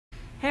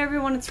Hey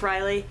everyone, it's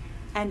Riley,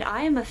 and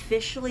I am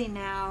officially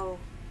now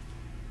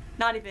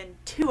not even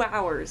 2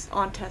 hours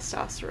on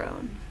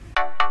testosterone.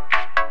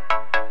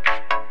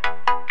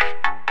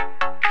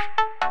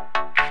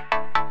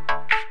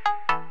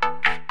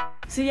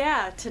 So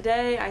yeah,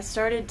 today I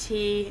started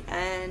T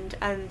and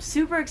I'm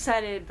super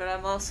excited, but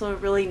I'm also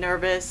really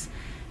nervous.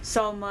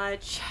 So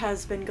much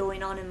has been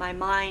going on in my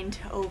mind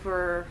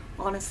over,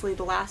 honestly,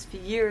 the last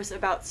few years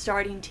about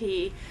starting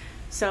T.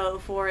 So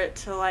for it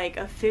to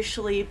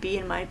officially be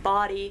in my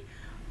body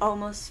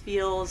almost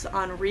feels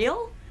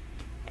unreal.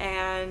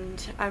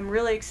 And I'm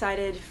really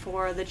excited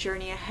for the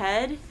journey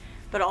ahead,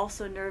 but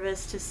also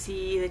nervous to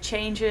see the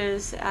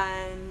changes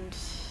and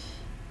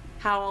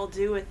how I'll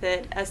do with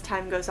it as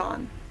time goes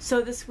on.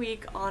 So this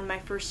week on my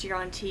first year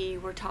on T,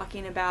 we're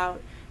talking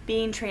about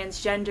being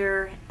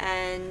transgender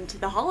and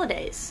the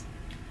holidays.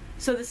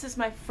 So this is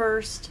my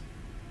first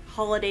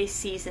holiday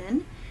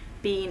season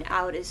being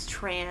out as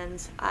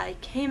trans. I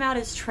came out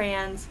as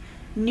trans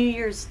New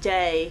Year's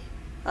Day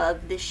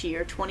of this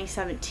year,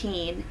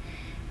 2017,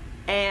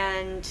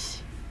 and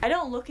I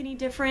don't look any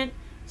different,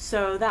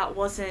 so that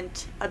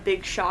wasn't a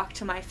big shock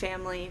to my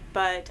family,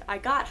 but I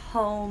got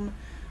home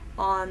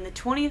on the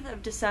 20th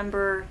of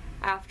December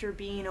after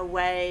being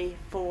away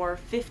for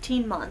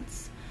 15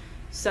 months.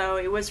 So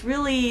it was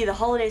really, the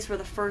holidays were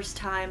the first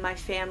time my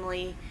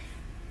family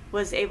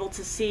was able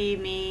to see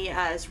me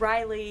as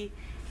Riley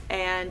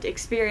and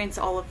experience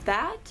all of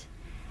that.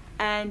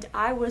 And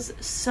I was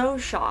so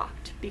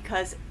shocked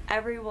because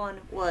everyone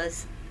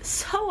was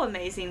so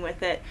amazing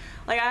with it.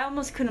 I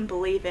almost couldn't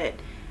believe it.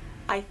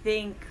 I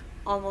think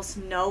almost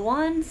no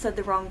one said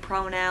the wrong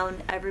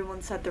pronoun,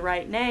 everyone said the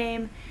right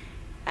name.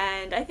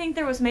 And I think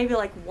there was maybe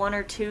one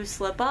or two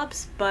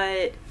slip-ups,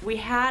 but we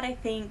had, I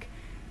think,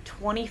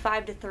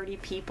 25 to 30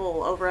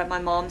 people over at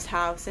my mom's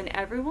house, and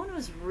everyone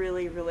was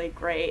really, really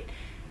great.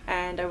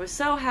 And I was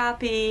so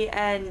happy,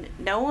 and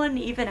no one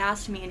even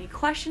asked me any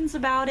questions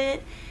about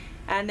it,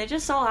 and they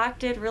just all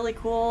acted really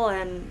cool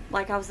and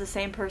like I was the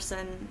same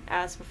person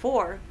as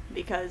before,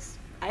 because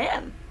I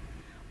am.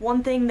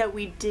 One thing that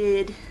we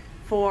did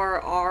for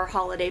our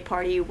holiday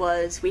party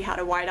was we had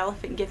a white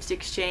elephant gift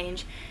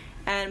exchange,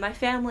 and my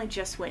family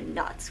just went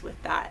nuts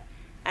with that.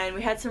 And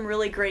we had some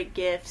really great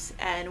gifts,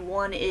 and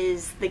one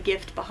is the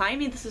gift behind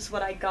me. This is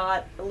what I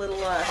got, a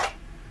little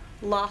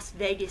Las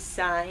Vegas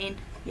sign.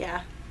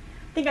 Yeah,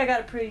 I think I got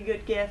a pretty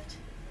good gift.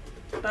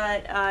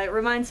 But it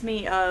reminds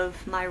me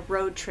of my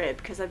road trip,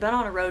 because I've been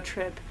on a road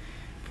trip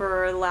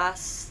for the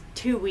last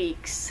 2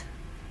 weeks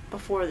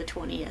before the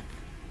 20th.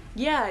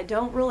 Yeah, I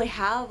don't really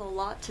have a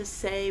lot to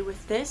say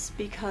with this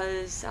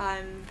because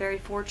I'm very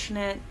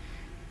fortunate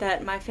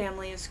that my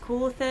family is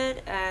cool with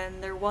it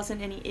and there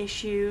wasn't any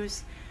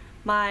issues.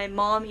 My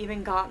mom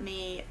even got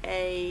me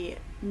a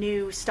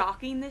new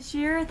stocking this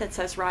year that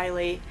says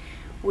Riley,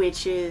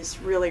 which is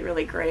really,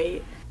 really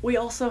great. We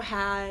also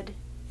had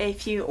a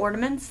few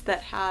ornaments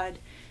that had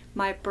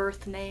my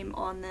birth name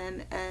on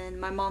them, and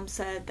my mom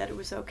said that it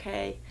was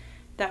okay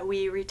that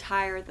we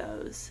retire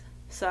those.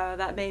 So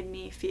that made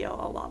me feel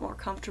a lot more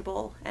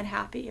comfortable and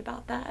happy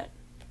about that.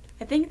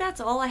 I think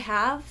that's all I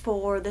have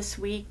for this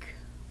week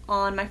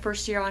on my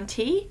first year on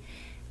T,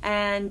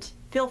 and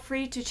feel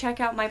free to check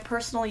out my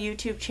personal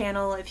YouTube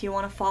channel if you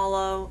want to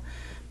follow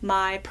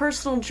my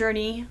personal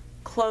journey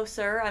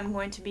closer. I'm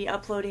going to be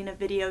uploading a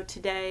video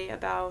today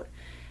about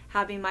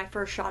having my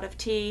first shot of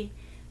T.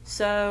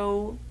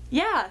 So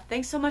yeah,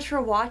 thanks so much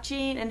for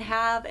watching and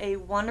have a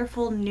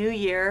wonderful new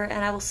year,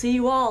 and I will see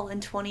you all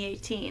in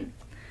 2018.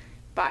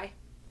 Bye.